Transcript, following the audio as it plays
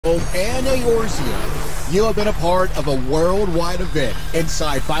And Eorzea, you have been a part of a worldwide event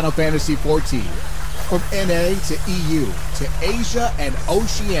inside Final Fantasy XIV. From NA to EU to Asia and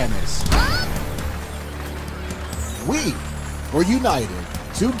Oceanus. We were united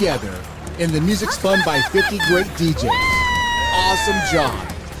together in the music spun by 50 great DJs. Awesome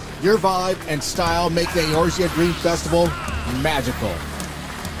job. Your vibe and style make the Eorzea Dream Festival magical.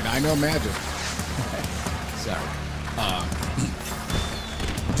 And I know magic. Sorry.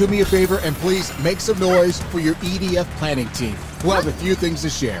 Do me a favor and please make some noise for your EDF planning team, who have a few things to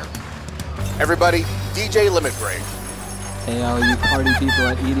share. Everybody, DJ Limit Break. Hey, all you party people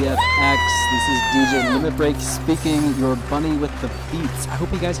at EDFX, this is DJ Limit Break speaking, your bunny with the beats. I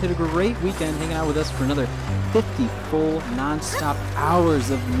hope you guys had a great weekend hanging out with us for another 50 full, non-stop hours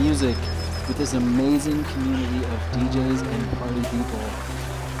of music with this amazing community of DJs and party people.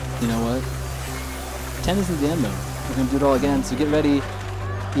 You know what? 10 isn't the end though. We're going to do it all again, so get ready.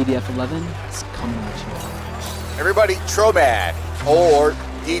 EDF11 is coming at you all. Everybody, Tromad, or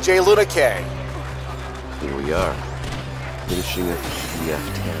DJ Luna K. Here we are, finishing up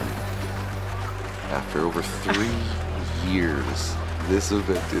EDF10. After over 3 years, this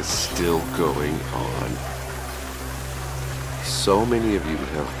event is still going on. So many of you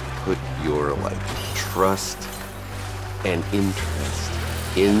have put your trust and interest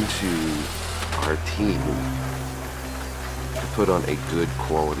into our team to put on a good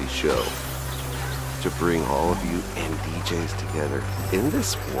quality show, to bring all of you and DJs together in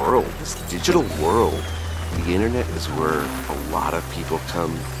this world, this digital world. The internet is where a lot of people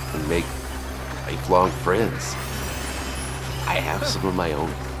come and make lifelong friends. I have some of my own,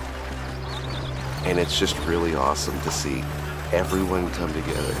 and it's just really awesome to see everyone come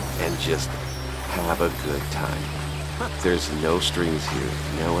together and just have a good time. There's no strings here,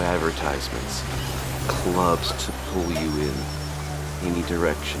 no advertisements, clubs to pull you in any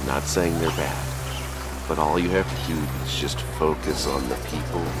direction. Not saying they're bad, but all you have to do is just focus on the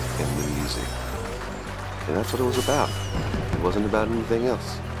people and the music. And that's what it was about. It wasn't about anything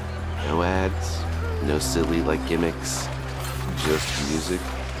else. No ads, no silly gimmicks, just music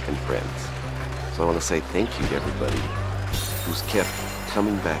and friends. So I want to say thank you to everybody who's kept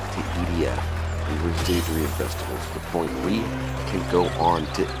coming back to EDF and Eorzea Dream Festival to the point we can go on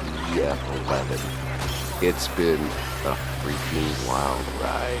to EDF11. It's been a freaking wild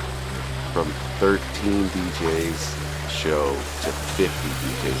ride. From 13 DJs a show to 50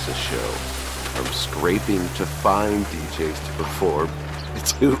 DJs a show. From scraping to find DJs to perform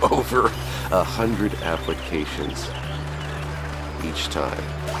to over 100 applications each time.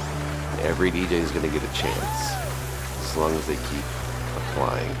 Every DJ is going to get a chance as long as they keep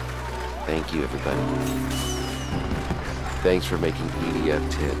applying. Thank you, everybody. Thanks for making EDF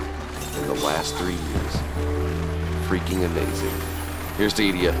 10 in the last 3 years freaking amazing. Here's to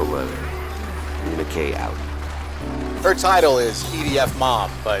EDF 11. Luna K out. Her title is EDF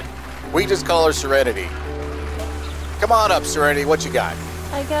Mom, but we just call her Serenity. Come on up, Serenity, what you got?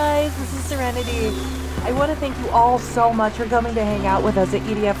 Hi guys, this is Serenity. I want to thank you all so much for coming to hang out with us at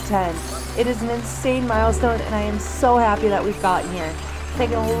EDF 10. It is an insane milestone and I am so happy that we've gotten here. It's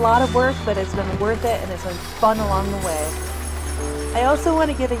taken a lot of work, but it's been worth it and it's been fun along the way. I also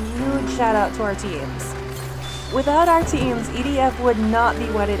want to give a huge shout out to our teams. Without our teams, EDF would not be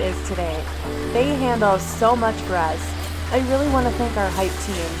what it is today. They handle so much for us. I really want to thank our hype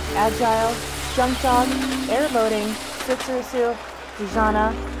team, Agile, Junk Dog, Air Loading, Sitsursu,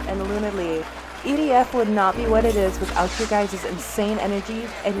 Dijana, and Luna Lee. EDF would not be what it is without your guys' insane energy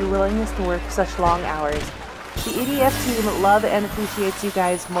and your willingness to work such long hours. The EDF team love and appreciates you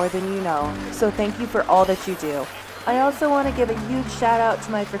guys more than you know, so thank you for all that you do. I also want to give a huge shout out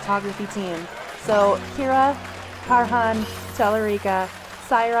to my photography team. So Kira, Karhan, Telerica,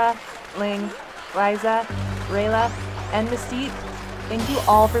 Syra, Ling, Liza, Rayla, and Mystique, thank you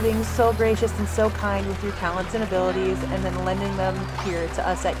all for being so gracious and so kind with your talents and abilities and then lending them here to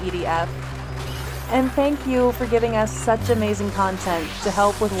us at EDF. And thank you for giving us such amazing content to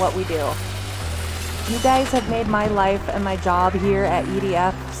help with what we do. You guys have made my life and my job here at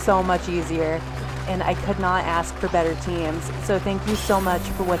EDF so much easier, and I could not ask for better teams, so thank you so much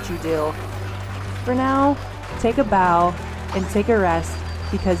for what you do. For now, take a bow and take a rest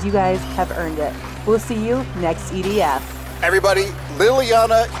because you guys have earned it. We'll see you next EDF. Everybody,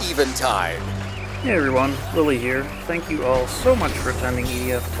 Liliana Eventide. Hey everyone, Lily here. Thank you all so much for attending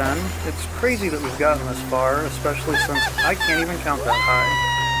EDF 10. It's crazy that we've gotten this far, especially since I can't even count that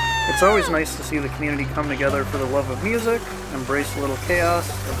high. It's always nice to see the community come together for the love of music, embrace a little chaos,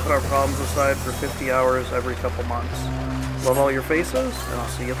 and put our problems aside for 50 hours every couple months. Love all your faces, and I'll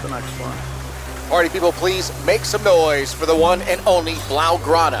see you at the next one. Party people, please make some noise for the one and only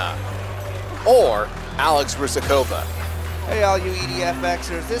Blaugrana, or Alex Rusakova. Hey all you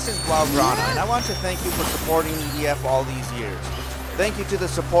EDFXers, this is Blaugrana, and I want to thank you for supporting EDF all these years. Thank you to the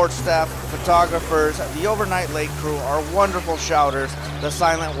support staff, photographers, the overnight late crew, our wonderful shouters, the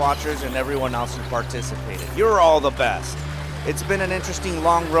silent watchers, and everyone else who participated. You're all the best. It's been an interesting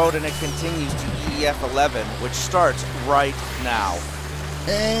long road, and it continues to EDF 11, which starts right now.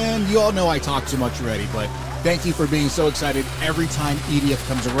 And you all know I talk too much already, but thank you for being so excited every time EDF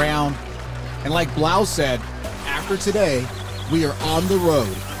comes around. And like Blau said, after today, we are on the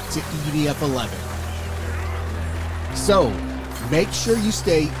road to EDF 11. So, make sure you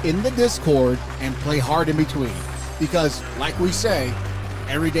stay in the Discord and play hard in between. Because, like we say,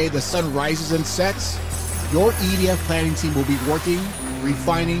 every day the sun rises and sets, your EDF planning team will be working,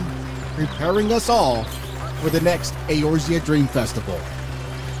 refining, preparing us all for the next Eorzea Dream Festival.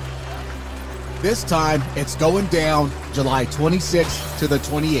 This time, it's going down July 26th to the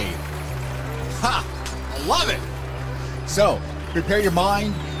 28th. Ha! I love it! So, prepare your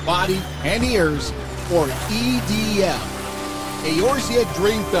mind, body, and ears for EDF, Eorzea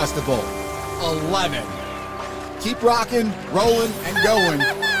Dream Festival 11. Keep rocking, rolling, and going.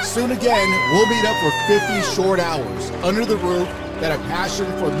 Soon again, we'll meet up for 50 short hours under the roof that a passion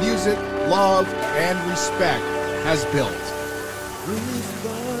for music, love, and respect has built.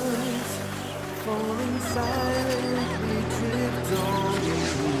 Falling silently drift on the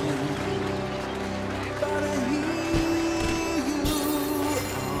wind. But I hear you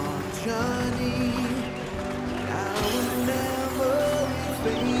on Johnny. Now and never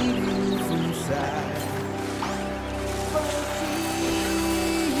fading from sight. But I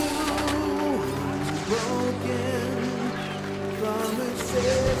see you broken.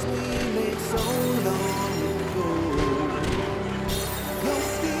 Promises we made so long ago. You're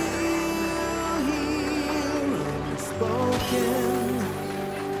still here, unspoken.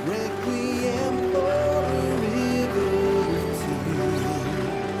 Requiem for a river of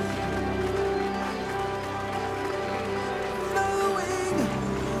tears. Knowing,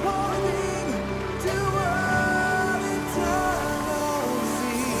 holding to an eternal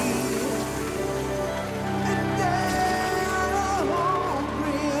sea. And then our hope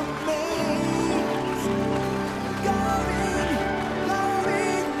remains. Going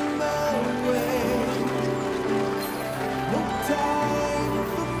the way. No time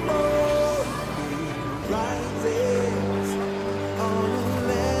for mourning rises on a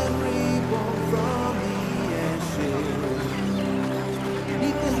land reborn from the ashes.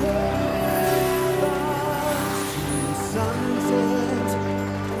 Beneath the heavens, sunset,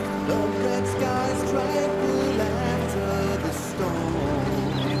 the red skies tranquil after the storm.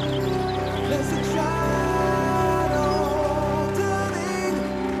 There's a shadow turning,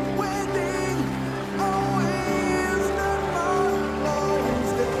 waiting, always not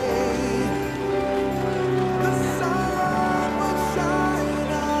lost day. The sun will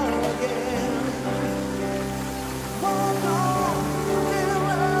shine again. Walk on,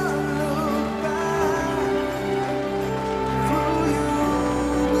 never look back. Through you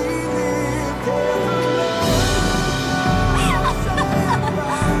we live, there's a love.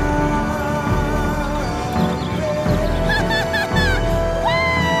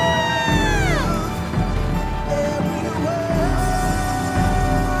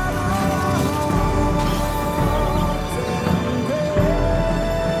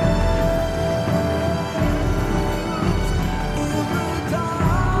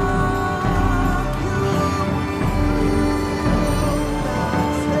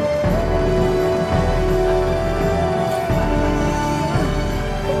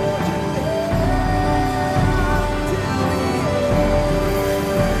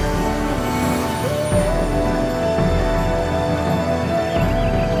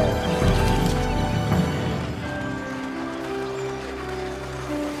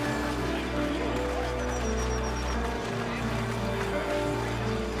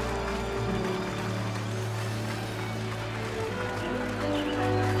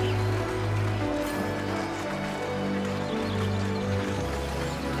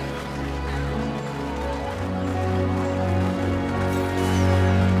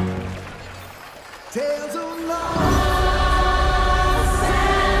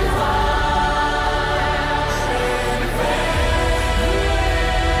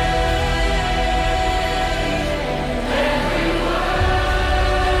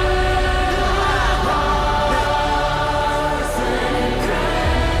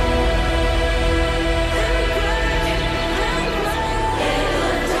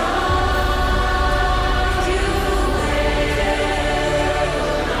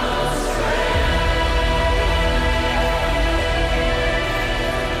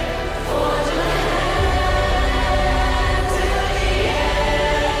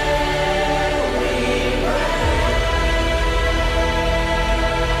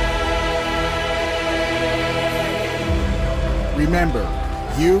 remember,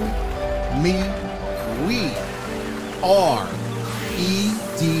 you, me, we are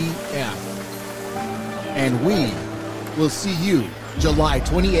EDF. And we will see you July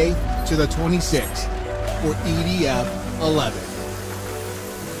 28th to the 26th for EDF 11.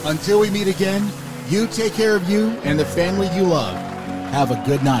 Until we meet again, you take care of you and the family you love. Have a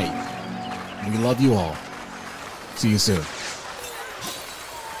good night. We love you all. See you soon.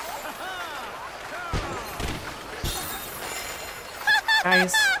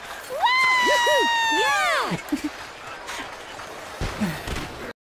 Guys. Yeah!